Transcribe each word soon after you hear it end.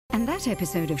And that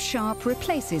episode of Sharp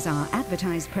replaces our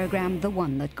advertised programme, The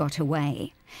One That Got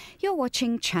Away. You're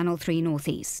watching Channel 3 North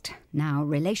East. Now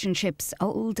relationships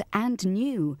old and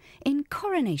new in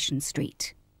Coronation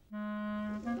Street.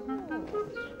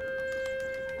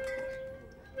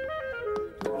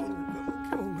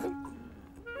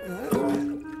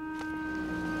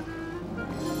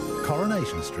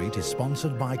 Coronation Street is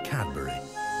sponsored by Cadbury,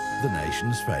 the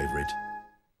nation's favourite.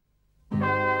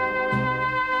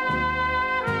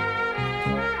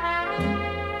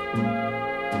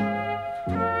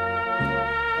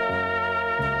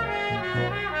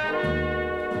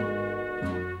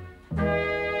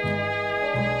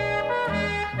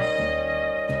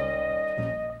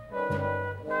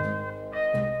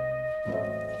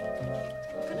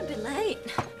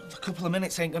 A couple of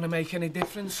minutes ain't gonna make any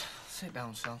difference. Sit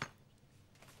down, Sal.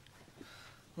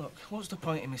 Look, what's the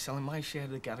point in me selling my share of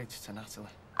the garage to Natalie?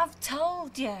 I've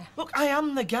told you. Look, I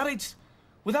am the garage.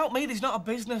 Without me, there's not a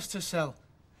business to sell.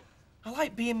 I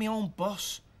like being my own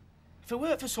boss. If it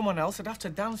worked for someone else, I'd have to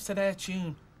dance to their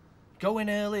tune. Go in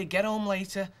early, get home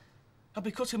later. I'd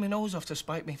be cutting my nose off to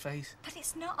spite my face. But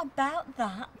it's not about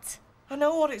that. I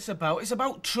know what it's about. It's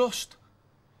about trust.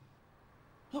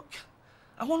 Look,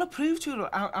 I want to prove to her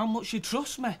how much you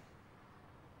trust me.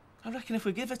 I reckon if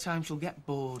we give her time, she'll get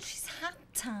bored. She's had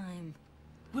time.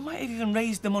 We might have even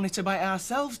raised the money to buy it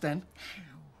ourselves then.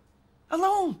 How?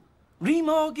 Alone.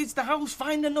 Remortgage the house,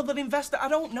 find another investor, I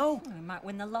don't know. We might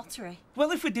win the lottery.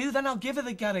 Well, if we do, then I'll give her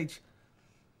the garage.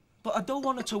 But I don't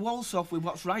want her to waltz off with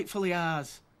what's rightfully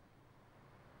ours.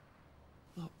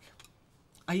 Look,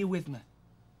 are you with me?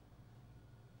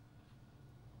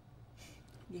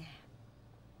 Yeah.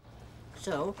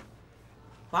 So,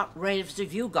 what raves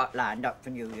have you got lined up for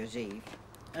New Year's Eve?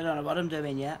 I don't know what I'm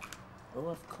doing yet. Oh,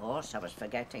 of course, I was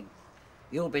forgetting.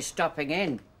 You'll be stopping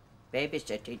in,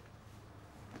 babysitting.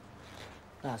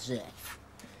 That's it.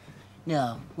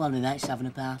 No, one of my mates having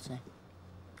a party.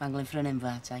 Wrangling for an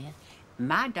invite, are you?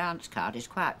 My dance card is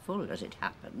quite full, as it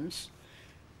happens.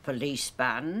 Police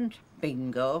band,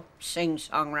 bingo,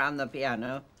 sing-song round the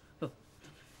piano.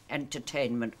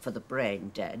 Entertainment for the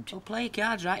brain dead. Well, play your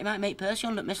cards right, you might make Percy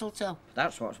under mistletoe.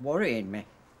 That's what's worrying me.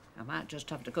 I might just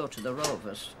have to go to the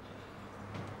Rovers.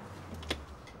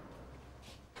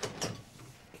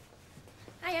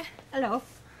 Hiya. Hello.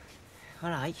 All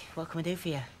right, what can we do for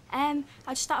you? I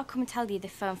just thought I'd come and tell you the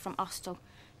phone from Hostel.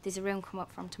 There's a room come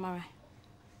up from tomorrow.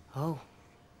 Oh,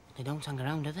 they don't hang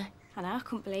around, do they? I know, I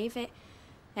couldn't believe it.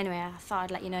 Anyway, I thought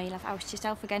I'd let you know you'll have house to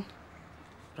yourself again.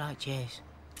 Right, cheers.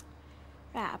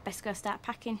 Right, I'd best go start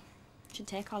packing. Should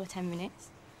take all of 10 minutes.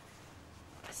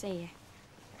 See you.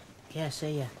 Yeah,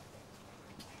 see ya.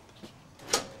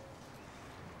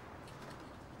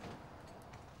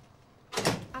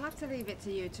 I'll have to leave it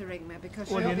to you to ring me because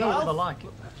Well, you you'll know be... what they're like.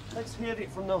 Let's hear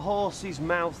it from the horse's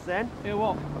mouth then. Hear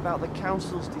what? About the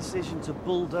council's decision to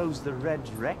bulldoze the Red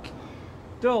Wreck.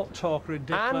 Don't talk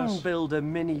ridiculous. And build a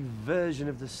mini version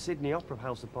of the Sydney Opera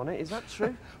House upon it. Is that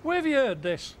true? Where have you heard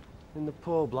this? In the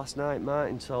pub last night,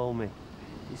 Martin told me.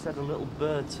 He said a little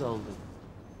bird told him.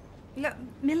 Look,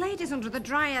 my lady's under the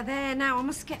dryer there now. I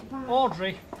must get back.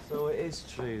 Audrey. So it is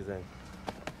true then.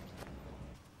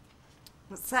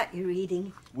 What's that you're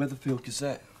reading? Weatherfield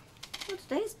Gazette. Well,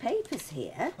 today's paper's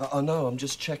here. I know, I'm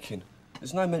just checking.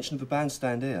 There's no mention of a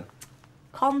bandstand here.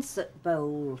 Concert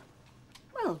bowl.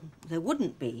 Well, there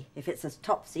wouldn't be if it's as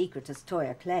top secret as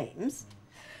Toyah claims.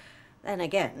 Then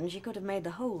again, she could have made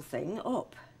the whole thing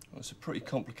up. Well, it's a pretty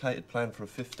complicated plan for a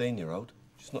 15-year-old.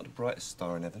 She's not the brightest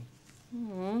star in heaven.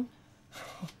 Hmm.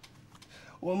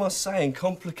 What am I saying?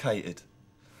 Complicated.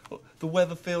 Well, the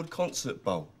Weatherfield Concert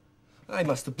Bowl. They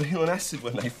must have been on acid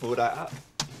when they thought that up.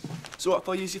 So what if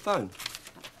I use your phone?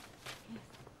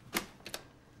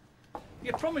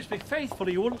 You promised me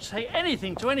faithfully you wouldn't say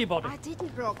anything to anybody. I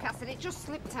didn't broadcast it. It just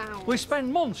slipped out. We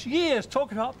spend months, years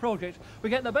talking about projects. We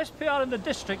get the best PR in the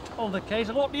district on the case,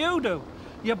 and what do?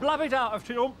 You blab it out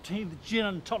after umpteen gin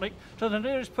and tonic to the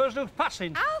nearest person who's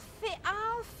passing.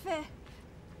 Alfie.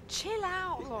 Chill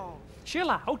out, love. Chill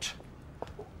out?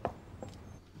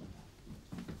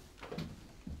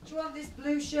 Do you want this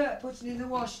blue shirt putting in the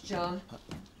wash, John?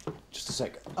 Just a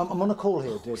sec. I'm on a call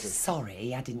here, Deirdre.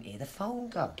 Sorry, I didn't hear the phone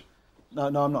go. No,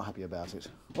 I'm not happy about it.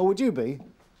 Or would you be?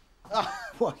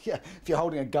 Well, yeah, if you're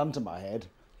holding a gun to my head.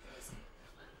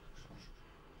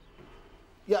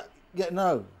 Yeah,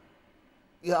 no.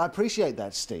 Yeah, I appreciate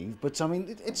that, Steve, but, I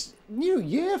mean, it's New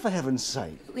Year, for heaven's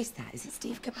sake. Who is that? Is it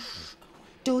Steve Cabal?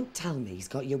 Don't tell me he's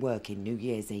got you working New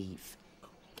Year's Eve.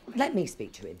 Let me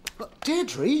speak to him. But,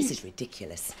 Deirdre... This is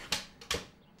ridiculous.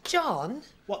 John?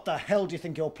 What the hell do you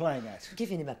think you're playing at?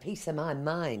 Giving him a piece of my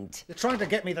mind. You're trying to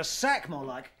get me the sack, more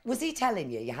like. Was he telling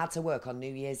you you had to work on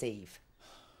New Year's Eve?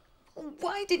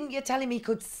 Why didn't you tell him he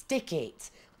could stick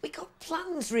it? We got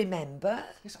plans, remember?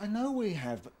 Yes, I know we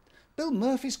have, but Bill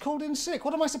Murphy's called in sick.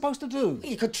 What am I supposed to do?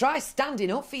 You could try standing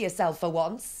up for yourself for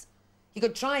once. You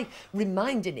could try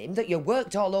reminding him that you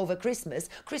worked all over Christmas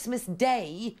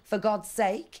Day, for God's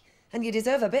sake, and you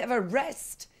deserve a bit of a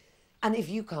rest. And if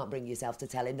you can't bring yourself to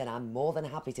tell him, then I'm more than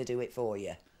happy to do it for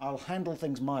you. I'll handle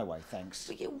things my way, thanks.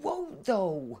 But you won't,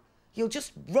 though. You'll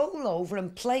just roll over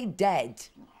and play dead.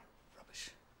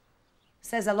 Rubbish.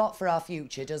 Says a lot for our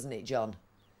future, doesn't it, John?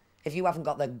 If you haven't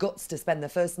got the guts to spend the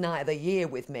first night of the year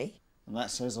with me. And that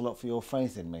says a lot for your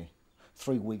faith in me.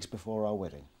 3 weeks before our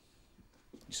wedding.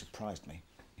 You surprised me.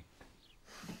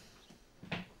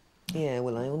 Yeah,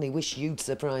 well, I only wish you'd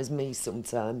surprise me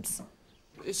sometimes.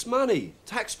 It's money.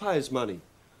 Taxpayers' money.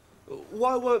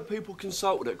 Why weren't people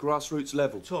consulted at grassroots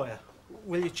level? Toyah,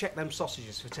 will you check them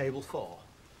sausages for table 4?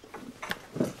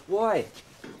 Why?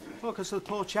 Well, because the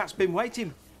poor chap's been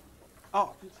waiting.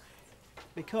 Oh,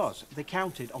 because they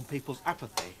counted on people's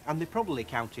apathy, and they probably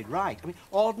counted right. I mean,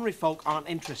 ordinary folk aren't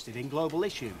interested in global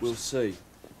issues. We'll see.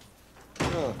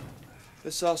 Oh,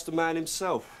 let's ask the man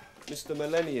himself, Mr.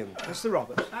 Millennium. Mr.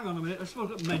 Roberts. Hang on a minute, let's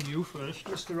look at the menu first.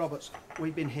 Mr. Roberts,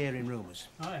 we've been hearing rumours.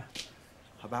 Oh, yeah.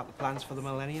 About the plans for the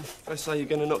Millennium. They say you're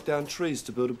going to knock down trees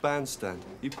to build a bandstand.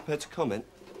 You prepared to comment?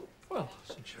 Well,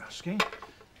 since you're asking,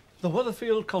 the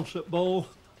Weatherfield Concert Bowl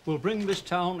will bring this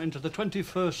town into the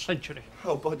 21st century.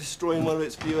 Oh, by destroying one of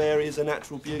its few areas of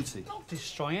natural beauty. Not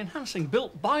destroying, enhancing,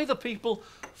 built by the people,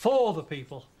 for the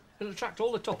people. It'll attract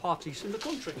all the top artists in the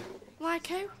country. Like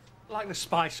who? Like the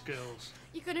Spice Girls.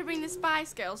 You're going to bring the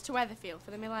Spice Girls to Weatherfield for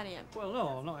the Millennium? Well,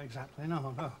 no, not exactly,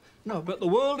 no. No, but the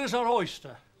world is our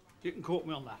oyster. You can quote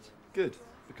me on that. Good,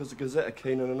 because the Gazette are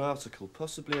keen on an article,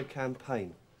 possibly a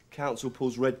campaign. Council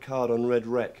pulls red card on red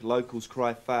wreck, locals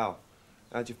cry foul.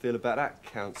 How do you feel about that,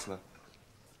 councillor?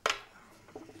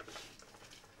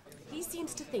 He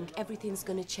seems to think everything's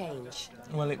going to change.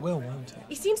 Well, it will, won't it?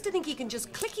 He seems to think he can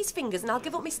just click his fingers and I'll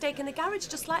give up my stake in the garage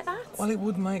just like that. Well, it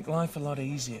would make life a lot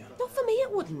easier. Not for me,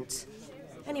 it wouldn't.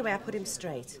 Anyway, I put him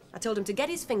straight. I told him to get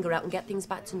his finger out and get things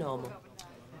back to normal.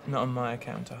 Not on my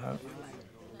account, I hope.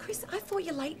 Chris, I thought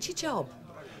you liked your job.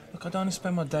 Look, I don't want to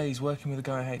spend my days working with a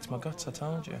guy who hates my guts, I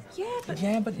told you.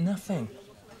 Yeah, but nothing.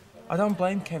 I don't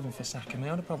blame Kevin for sacking me.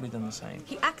 I'd have probably done the same.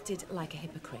 He acted like a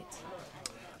hypocrite.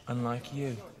 Unlike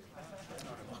you.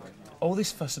 Look, all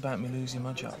this fuss about me losing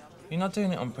my job, you're not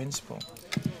doing it on principle.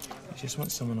 You just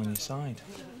want someone on your side.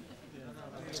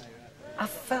 I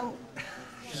felt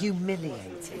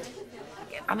humiliated.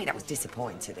 I mean, I was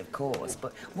disappointed, of course,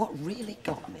 but what really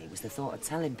got me was the thought of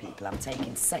telling people I'm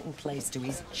taking second place to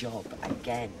his job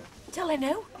again. Telling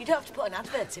who? You don't have to put an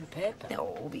advert in paper.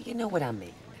 No, but you know what I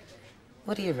mean.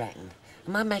 What do you reckon?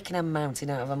 Am I making a mountain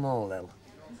out of a molehill?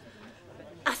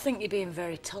 I think you're being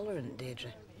very tolerant,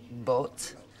 Deirdre.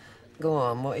 But? Go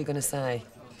on, what are you going to say?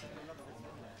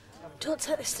 Don't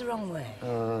take this the wrong way.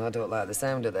 Oh, I don't like the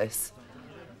sound of this.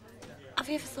 Have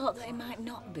you ever thought that he might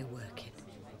not be working?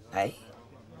 Hey?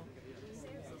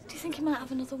 Do you think he might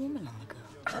have another woman on the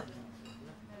go?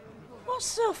 What's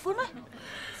so funny?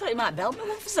 I thought you might belt me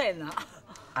one for saying that.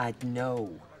 I'd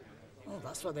know. Well,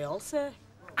 that's what they all say.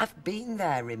 I've been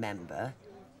there, remember?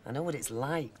 I know what it's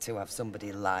like to have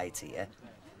somebody lie to you.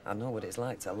 I know what it's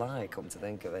like to lie, come to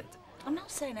think of it. I'm not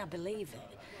saying I believe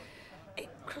it. It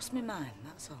crossed my mind,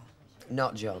 that's all.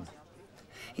 Not John.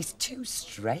 He's too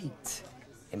straight.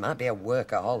 He might be a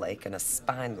workaholic and a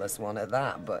spineless one at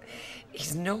that, but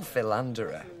he's no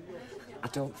philanderer. I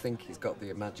don't think he's got the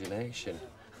imagination.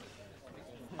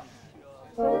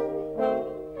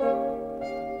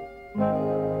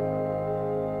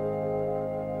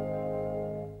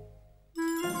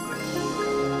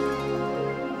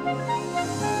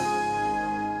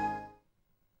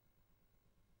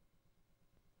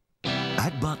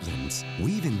 At Butlins,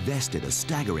 we've invested a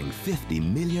staggering £50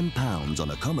 million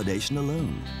on accommodation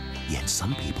alone. Yet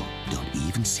some people don't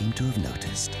even seem to have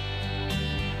noticed.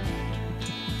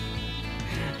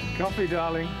 Coffee,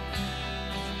 darling.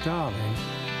 Darling.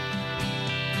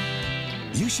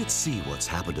 You should see what's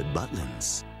happened at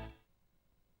Butlins.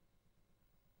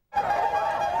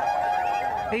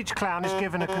 Each clown is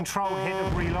given a controlled hit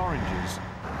of real oranges.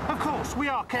 Of course, we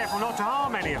are careful not to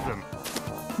harm any of them.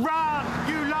 Run,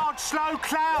 you large, slow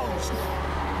clowns!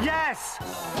 Yes!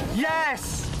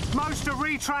 Yes! Most are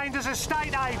retrained as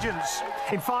estate agents.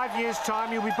 In 5 years'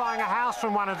 time, you'll be buying a house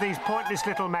from one of these pointless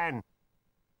little men.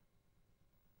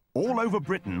 All over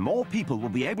Britain, more people will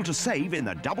be able to save in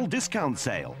the double discount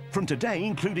sale. From today,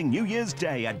 including New Year's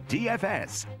Day at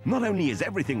DFS. Not only is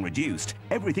everything reduced,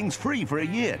 everything's free for a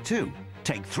year too.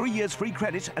 Take 3 years free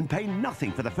credit and pay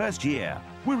nothing for the first year.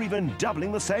 We're even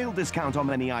doubling the sale discount on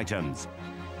many items.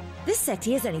 This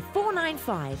settee is only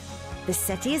 $4.95. This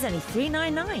settee is only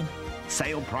 $3.99.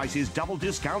 Sale prices, double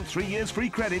discount, 3 years free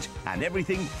credit, and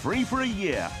everything free for a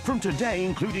year. From today,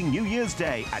 including New Year's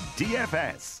Day at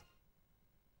DFS.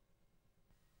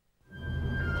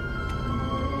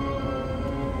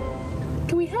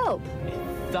 Can we help?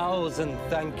 1,000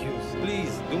 thank yous.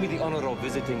 Please, do me the honor of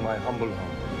visiting my humble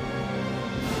home.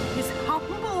 His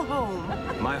humble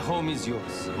home. My home is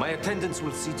yours. My attendants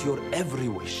will see to your every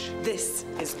wish. This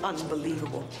is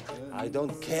unbelievable. I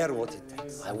don't care what it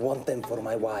takes. I want them for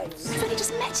my wives. I've only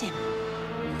just met him.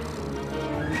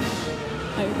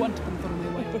 I want him for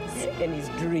my wives. In his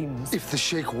dreams. If the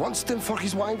Sheikh wants them for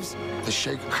his wives, the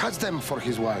Sheikh has them for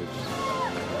his wives.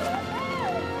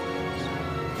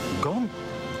 Gone?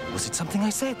 Was it something I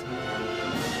said?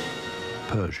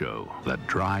 Peugeot, the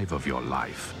drive of your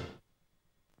life.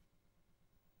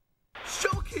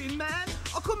 Shocking, man!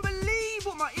 I couldn't believe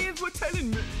what my ears were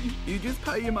telling me. You just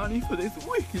pay your money for this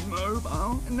wicked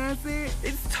mobile, and that's it.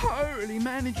 It's totally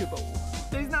manageable.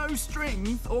 There's no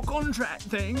strings or contract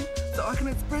thing, so I can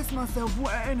express myself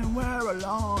when and where I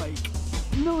like.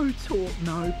 No talk,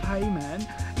 no pay, man.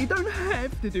 You don't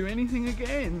have to do anything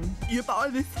again. You buy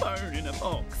this phone in a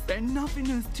box, then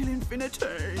nothingness till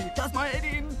infinity. Does my head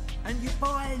in? And you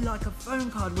buy like a phone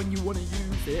card when you want to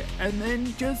use it, and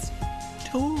then just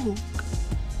talk.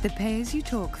 The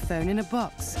pay-as-you-talk phone in a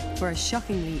box for a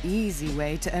shockingly easy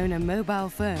way to own a mobile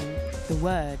phone. The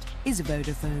word is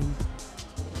Vodafone.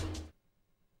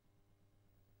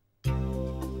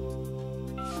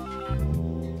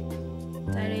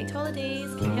 Direct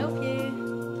Holidays, can I help you?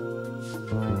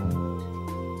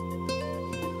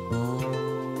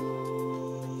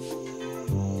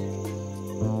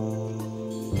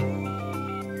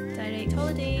 Direct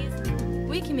Holidays.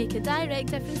 We can make a direct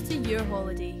difference to your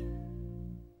holiday.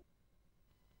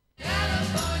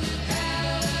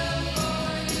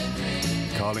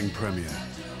 Carling Premier.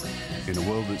 In a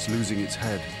world that's losing its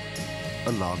head,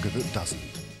 a lager that doesn't.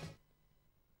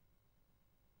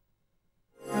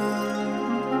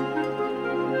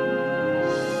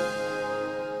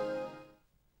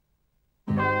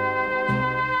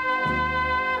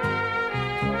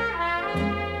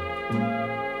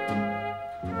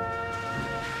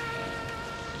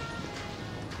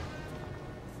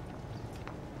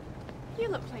 You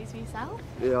look pleased with yourself.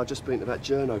 Yeah, I just been to that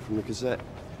journo from the Gazette.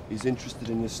 He's interested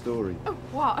in your story. Oh,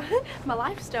 what? My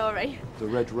life story. The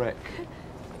Red Wreck.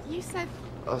 You said...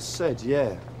 I said,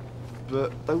 yeah.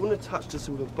 But they wouldn't have touched us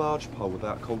with a barge pole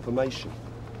without confirmation.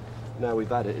 Now we've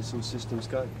had it, it's all systems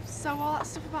go. So all that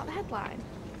stuff about the headline?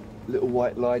 Little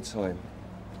white lie time.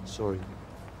 Sorry.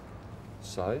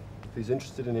 So, if he's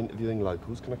interested in interviewing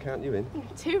locals, can I count you in?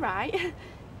 Too right.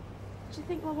 Do you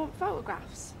think we'll want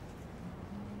photographs?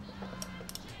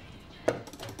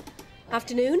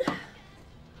 Afternoon.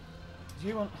 Do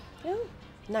you want... Oh,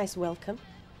 nice welcome.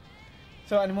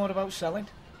 Thought any more about selling?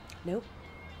 No.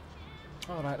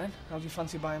 All right then. How do you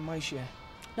fancy buying my share?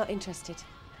 Not interested.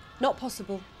 Not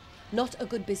possible. Not a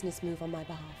good business move on my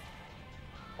behalf.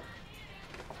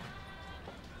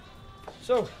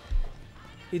 So,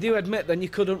 you do admit then you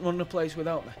couldn't run the place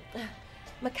without me?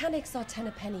 Mechanics are 10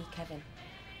 a penny, Kevin.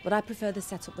 But I prefer the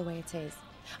setup the way it is.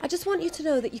 I just want you to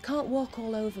know that you can't walk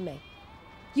all over me.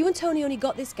 You and Tony only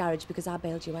got this garage because I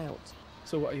bailed you out.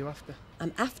 So what are you after?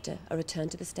 I'm after a return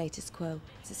to the status quo.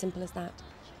 It's as simple as that.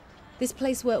 This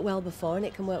place worked well before and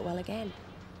it can work well again.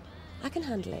 I can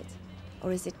handle it.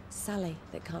 Or is it Sally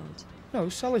that can't? No,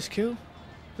 Sally's cool.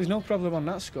 There's no problem on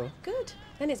that score. Good.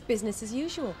 Then it's business as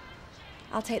usual.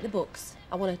 I'll take the books.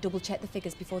 I want to double-check the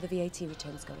figures before the VAT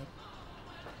returns go in.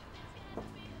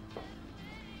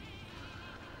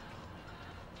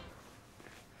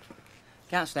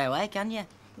 Can't stay away, can you?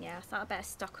 Yeah, I thought I'd better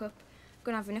stock up. I'm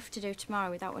going to have enough to do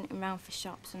tomorrow without running round for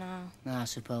shops and all. I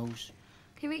suppose.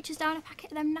 Can you reach us down a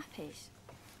packet of them nappies?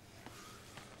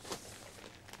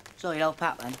 So you'll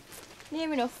pack then?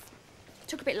 Near enough.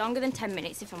 Took a bit longer than 10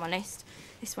 minutes, if I'm honest.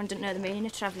 This one doesn't know the meaning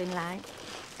of travelling light.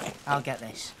 I'll get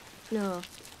this. No.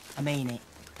 I mean it.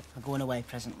 I'm going away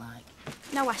present like.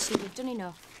 No, Ashley, we've done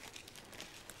enough.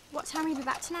 What time will you be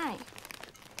back tonight?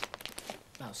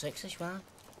 About 6-ish, well.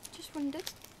 Just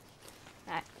wondered.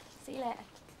 Right, see you later.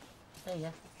 See ya.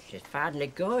 She's finally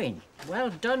going. Well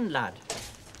done, lad.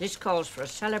 This calls for a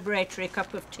celebratory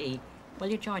cup of tea. Will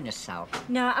you join us, Sal?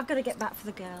 No, I've got to get back for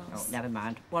the girls. Oh, never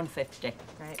mind. 150.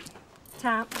 Right.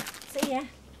 Tap. See ya.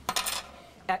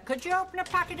 Could you open a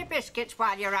packet of biscuits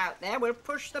while you're out there? We'll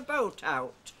push the boat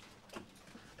out.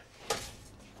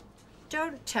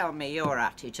 Don't tell me you're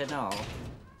at it and all.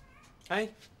 Hey?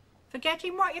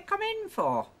 Forgetting what you come in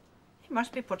for. You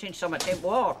must be putting something in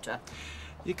water.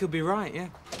 You could be right, yeah.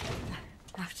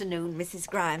 Afternoon, Mrs.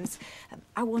 Grimes.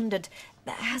 I wondered,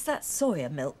 has that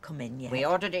soya milk come in yet? We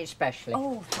ordered it specially.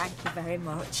 Oh, thank you very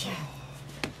much.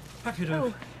 Packet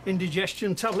of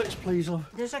indigestion tablets, please, love.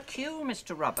 There's a queue,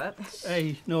 Mr. Roberts.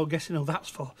 Hey, no guessing who that's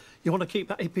for. You want to keep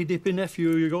that hippy-dippy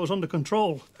nephew of yours under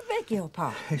control. Beg your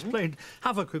pardon? He's played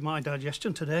havoc with my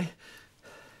digestion today.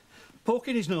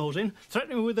 Poking his nose in,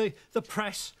 threatening me with the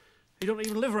press. He don't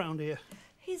even live around here.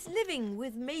 He's living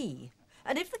with me.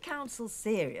 And if the council's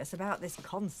serious about this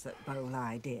concert bowl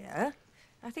idea,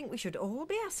 I think we should all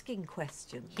be asking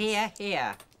questions. Here,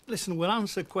 here. Listen, we'll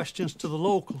answer questions to the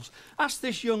locals. Ask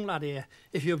this young lad here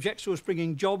if he objects to us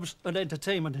bringing jobs and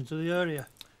entertainment into the area.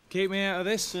 Keep me out of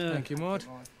this. Thank you, Maud.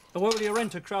 And where will your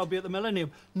renter crowd be at the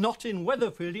Millennium? Not in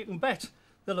Weatherfield, you can bet.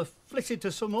 They'll have flitted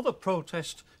to some other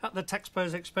protest at the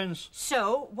taxpayers' expense.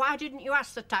 So, why didn't you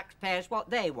ask the taxpayers what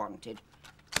they wanted?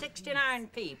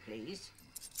 69p, please.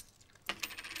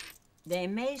 They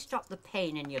may stop the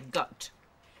pain in your gut,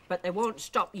 but they won't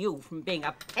stop you from being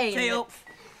a pain. Stay up.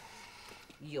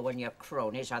 You and your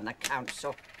cronies on the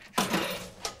council.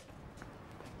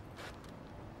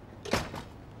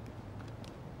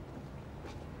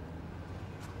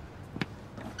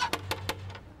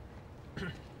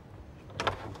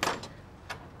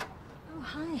 Oh,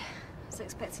 hi. I was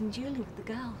expecting Julie with the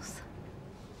girls.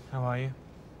 How are you?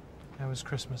 How was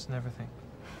Christmas and everything?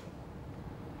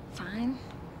 Fine.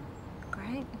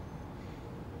 Great.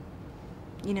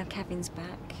 You know Kevin's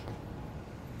back.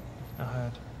 I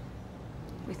heard.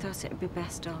 We thought it'd be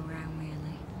best all round,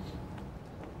 really.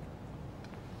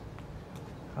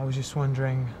 I was just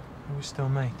wondering, are we still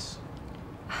mates?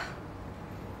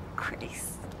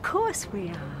 Chris, of course we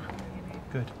are.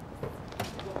 Good.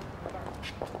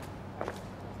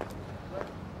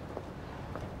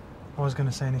 I was going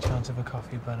to say any chance of a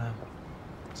coffee, but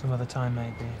some other time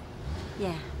maybe.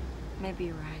 Yeah, maybe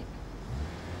you're right.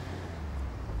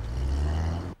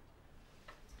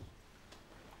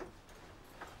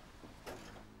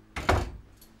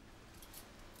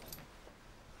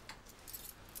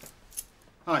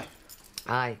 Hi.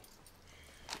 Hi.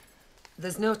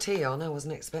 There's no tea on. I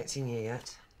wasn't expecting you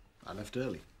yet. I left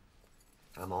early.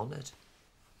 I'm honoured.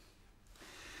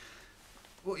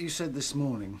 What you said this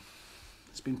morning,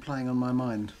 it's been playing on my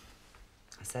mind.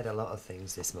 I said a lot of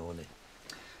things this morning.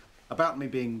 About me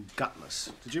being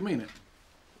gutless. Did you mean it?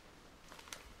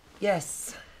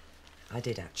 Yes, I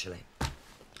did actually.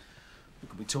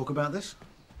 Could we talk about this?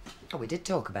 Oh, we did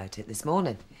talk about it this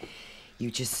morning. You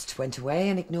just went away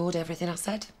and ignored everything I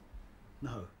said.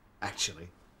 No, actually.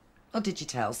 Or did you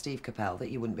tell Steve Capel that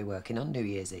you wouldn't be working on New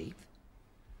Year's Eve?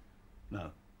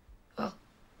 No. Oh,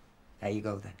 there you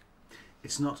go then.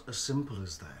 It's not as simple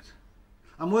as that.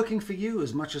 I'm working for you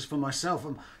as much as for myself.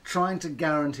 I'm trying to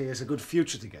guarantee us a good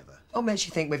future together. What makes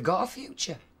you think we've got a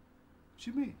future? What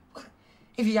do you mean?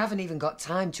 If you haven't even got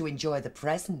time to enjoy the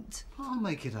present. I'll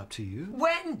make it up to you.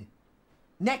 When?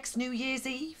 Next New Year's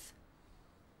Eve?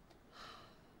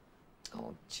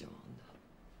 Oh, John.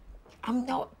 I'm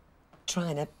not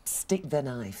trying to stick the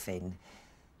knife in.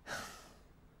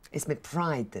 It's my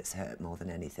pride that's hurt more than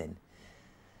anything.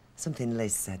 Something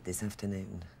Liz said this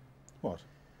afternoon. What?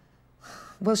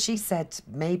 Well, she said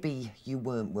maybe you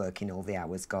weren't working all the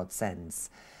hours God sends.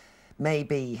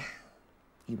 Maybe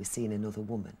you were seeing another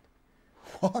woman.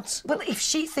 What? Well, if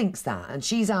she thinks that and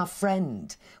she's our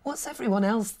friend, what's everyone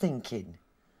else thinking?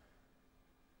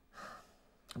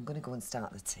 I'm going to go and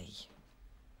start the tea.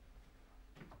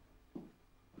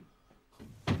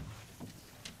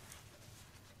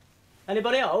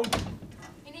 Anybody home?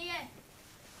 In here.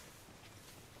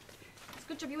 It's a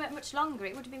good job you weren't much longer.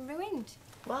 It would have been ruined.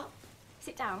 What?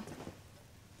 Sit down.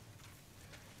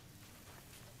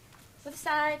 Other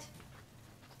side.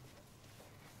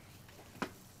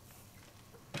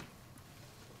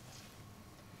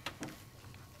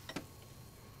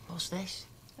 What's this?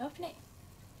 Open it.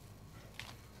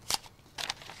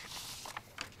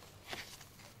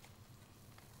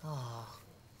 Oh,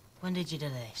 when did you do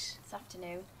this? This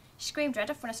afternoon. She screamed red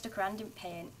off when I stuck her hand in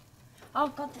paint. Oh,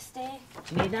 God, the stain.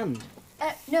 Do you need a hand?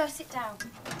 No, sit down.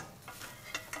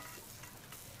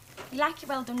 You like it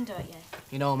well done, don't you?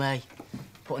 You know me.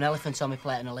 Put an elephant on my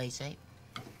plate and I'll eat it.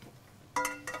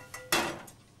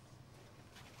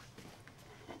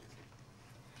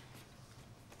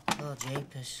 Oh,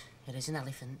 jeepers. It is an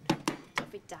elephant.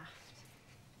 Don't be daft.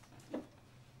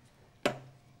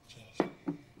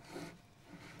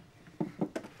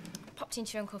 Pop popped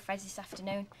into your Uncle Fred's this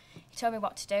afternoon. He told me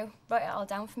what to do, wrote it all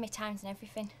down for me, times and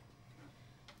everything.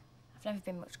 I've never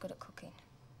been much good at cooking.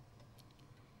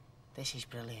 This is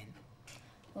brilliant.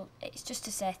 Well, it's just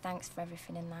to say thanks for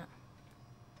everything and that.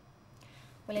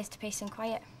 Well, here's to peace and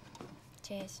quiet.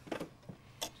 Cheers.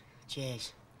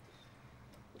 Cheers.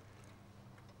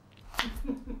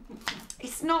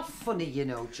 It's not funny, you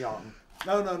know, John.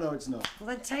 No, it's not. Well,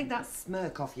 then take that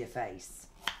smirk off your face.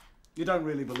 You don't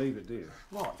really believe it, do you?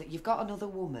 What, that you've got another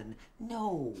woman?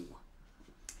 No.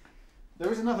 There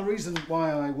is another reason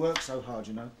why I work so hard,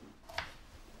 you know.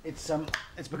 It's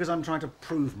because I'm trying to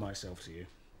prove myself to you.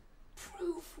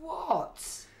 Prove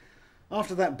what?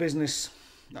 After that business,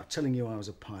 telling you I was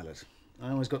a pilot,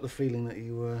 I always got the feeling that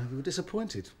you were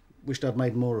disappointed. Wished I'd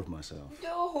made more of myself.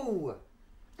 No.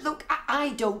 Look,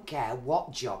 I don't care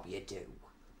what job you do.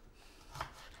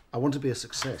 I want to be a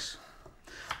success.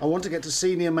 I want to get to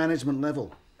senior management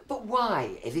level. But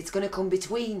why, if it's going to come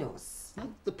between us?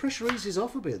 Well, the pressure eases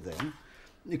off a bit then.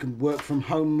 You can work from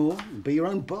home more and be your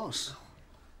own boss.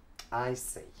 I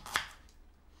see.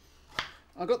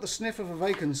 I got the sniff of a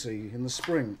vacancy in the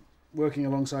spring, working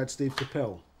alongside Steve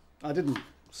Capel. I didn't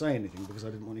say anything because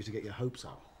I didn't want you to get your hopes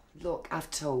up. Look,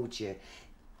 I've told you.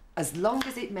 As long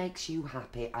as it makes you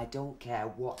happy, I don't care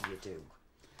what you do.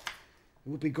 It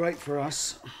would be great for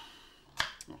us.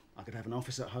 I could have an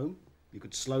office at home. You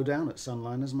could slow down at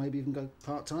Sunliners, maybe even go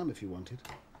part-time if you wanted.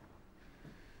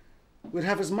 We'd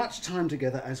have as much time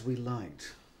together as we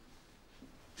liked.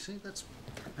 See, that's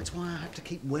why I have to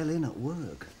keep well in at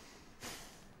work.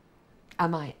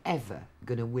 Am I ever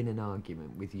going to win an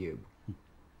argument with you?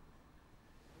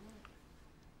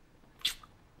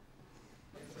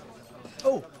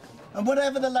 Oh, and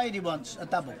whatever the lady wants, a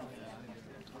double.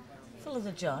 Full of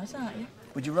the joys, aren't you?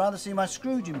 Would you rather see my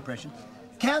Scrooge impression?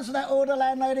 Cancel that order,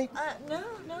 landlady. No.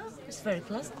 It's very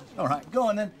pleasant. All right, go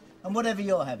on then. And whatever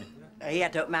you're having. Hey, I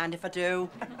don't mind if I do.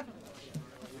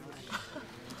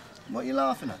 What are you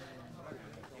laughing at?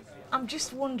 I'm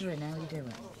just wondering how you're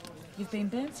doing. You've been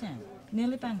burnt out,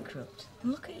 nearly bankrupt.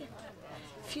 And look at you.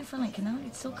 If you fell in canal,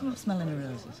 you'd still come up smelling of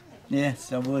roses.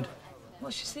 Yes, I would.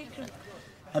 What's your secret?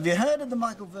 Have you heard of the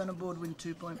Michael Vernon Baldwin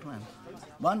two-point plan?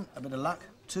 1, a bit of luck.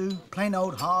 2, plain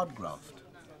old hard graft.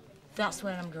 That's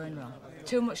where I'm going wrong.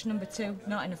 Too much number 2,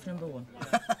 not enough number 1.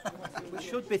 We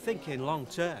should be thinking long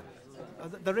term.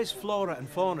 There is flora and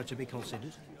fauna to be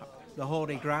considered. The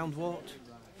hoary groundwort.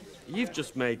 You've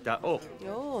just made that up.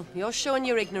 Oh, you're showing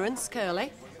your ignorance,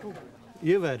 Curly.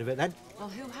 You've heard of it then? Well,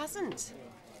 who hasn't?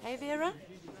 Hey, Vera?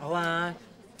 Oh, aye.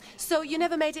 So you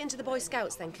never made it into the Boy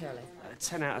Scouts then, Curly?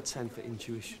 10 out of 10 for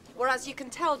intuition. Whereas you can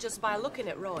tell just by looking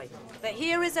at Roy that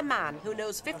here is a man who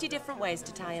knows 50 different ways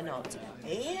to tie a knot.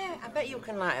 Yeah, I bet you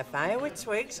can light a fire with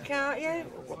twigs, can't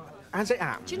you? As it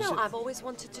happens... Do you know, I've always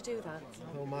wanted to do that.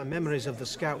 Well, my memories of the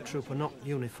scout troop are not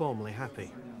uniformly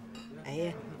happy.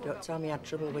 Hey, don't tell me you had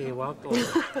trouble with your woggle.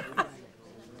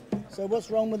 So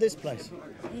what's wrong with this place?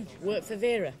 Work for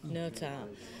Vera? No doubt.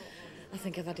 I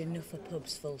think I've had enough of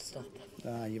pubs, full stop.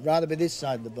 You'd rather be this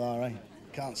side of the bar, eh?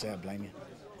 Can't say I blame you.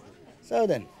 So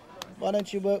then, why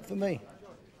don't you work for me?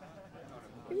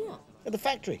 What? At the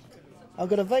factory. I've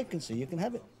got a vacancy, you can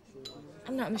have it.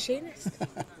 I'm not a machinist.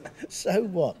 So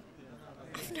what?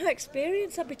 I've no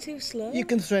experience, I'd be too slow. You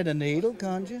can thread a needle,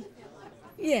 can't you?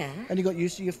 Yeah. And you got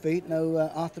used to your feet, no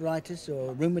arthritis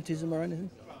or rheumatism or anything?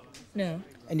 No.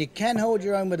 And you can hold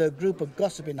your own with a group of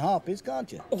gossiping harpies,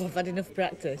 can't you? Oh, I've had enough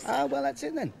practice. Ah, well, that's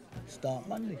it then. Start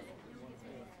Monday.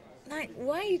 Like,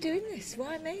 why are you doing this?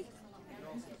 Why me?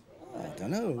 I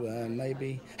don't know,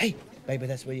 maybe... Hey, maybe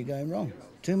that's where you're going wrong.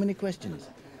 Too many questions.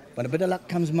 When a bit of luck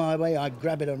comes my way, I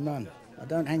grab it and run. I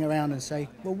don't hang around and say,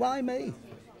 well, why me?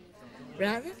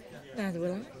 Right then, neither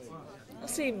will I. I'll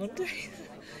see you Monday.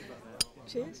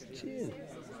 Cheers. Cheers.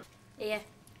 Here,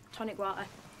 tonic water.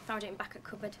 Found it in back at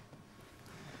cupboard.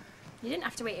 You didn't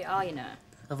have to eat it all, you know.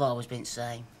 I've always been the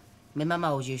same. My mum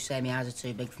always used to say my eyes are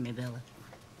too big for me belly.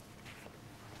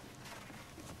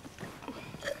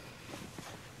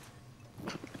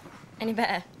 Any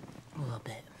better? A little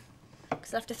bit.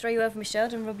 Because I'll have to throw you over my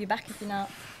shoulder and rub your back if you're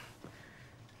not.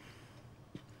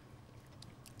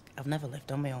 I've never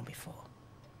lived on my own before.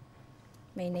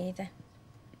 Me neither.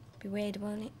 Be weird,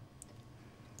 won't it?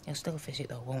 You'll still visit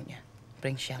though, won't you?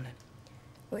 Bring Shannon.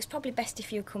 Well, it's probably best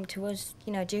if you come to us,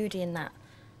 you know, Judy and that.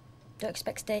 Don't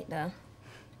expect steak, though.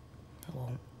 I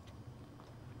won't.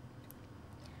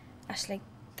 Ashley,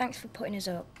 thanks for putting us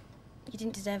up. You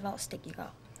didn't deserve all the stick you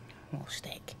got. What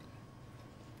stick?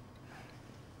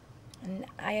 And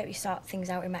I hope you sort things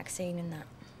out with Maxine and that.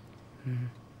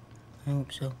 I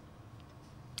hope so.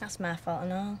 That's my fault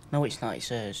and all. No, it's not. It's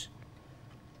hers.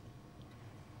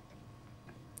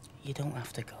 You don't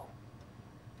have to go.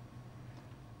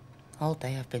 All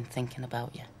day I've been thinking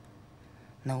about you.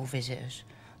 No visitors,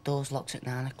 doors locked at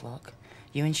 9 o'clock.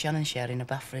 You and Shannon sharing a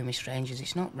bathroom with strangers.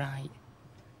 It's not right.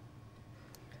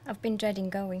 I've been dreading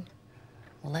going.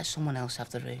 Well, let someone else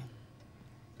have the room.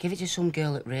 Give it to some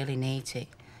girl that really needs it.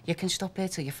 You can stop here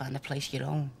till you find a place your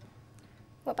own.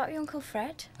 What about your Uncle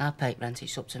Fred? I pay rent,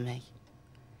 it's up to me.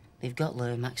 They've got Lou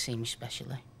and Maxine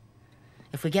especially.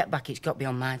 If we get back, it's got to be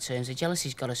on my terms. The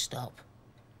jealousy's got to stop.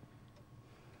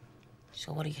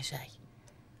 So what do you say?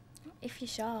 If you're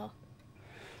sure.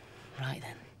 Right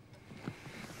then.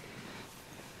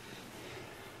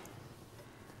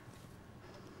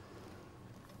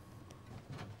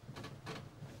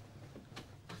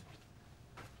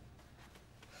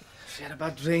 She had a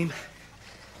bad dream.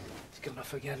 She's gone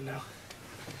off again now.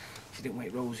 She didn't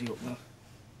wake Rosie up though.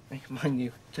 Hey, mind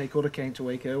you, take hurricane to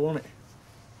wake her, won't it?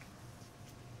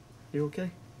 You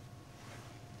okay?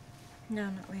 No,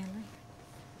 not really.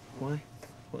 Why?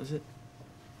 What is it?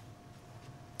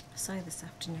 I saw you this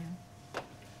afternoon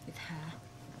with her.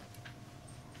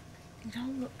 It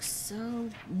all looks so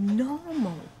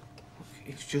normal.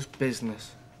 It's just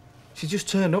business. She just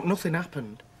turned up, nothing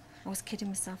happened. I was kidding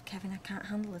myself, Kevin. I can't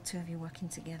handle the two of you working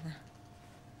together.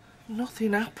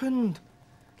 Nothing happened.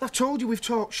 I told you we've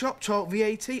talked shop talk,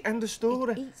 VAT, end of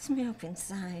story. It eats me up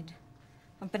inside.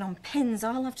 I've been on pins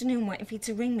all afternoon waiting for you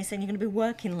to ring me saying you're going to be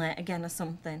working late again or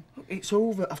something. It's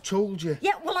over, I've told you.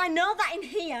 Yeah, well, I know that in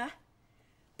here.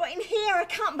 But in here, I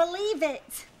can't believe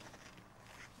it.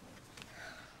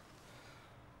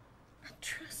 I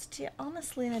trust you,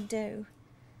 honestly, I do.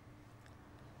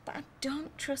 But I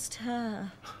don't trust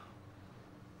her.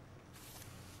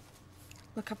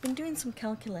 Look, I've been doing some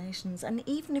calculations, and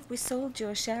even if we sold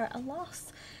your share at a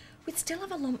loss, we'd still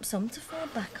have a lump sum to fall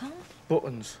back on.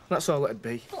 Buttons, that's all it'd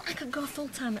be. Well, I could go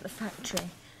full-time at the factory.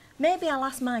 Maybe I'll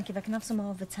ask Mike if I can have some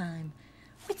overtime.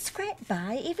 We'd scrape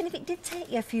by, even if it did take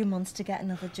you a few months to get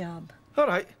another job. All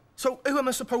right, so who am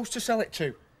I supposed to sell it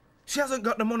to? She hasn't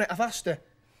got the money, I've asked her.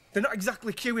 They're not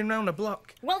exactly queuing round the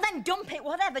block. Well, then dump it,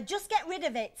 whatever. Just get rid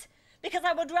of it. Because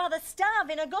I would rather starve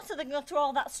in a gutter than go through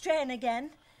all that strain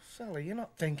again. Sally, you're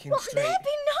not thinking Well, straight. maybe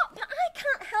not, but I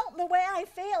can't help the way I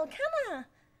feel, can I?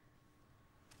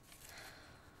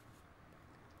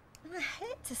 And I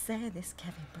hate to say this,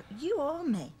 Kevin, but you owe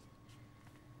me.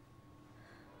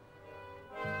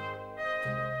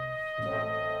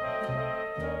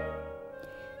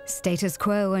 Status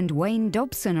Quo and Wayne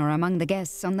Dobson are among the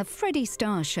guests on the Freddie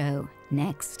Starr Show.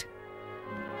 Next.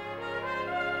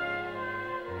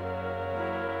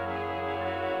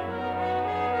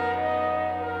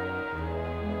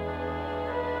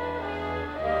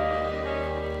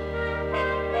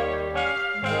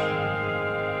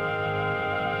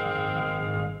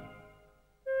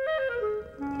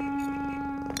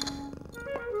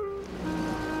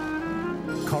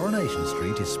 Coronation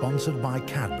Street is sponsored by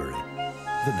Cadbury,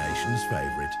 the nation's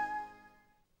favourite.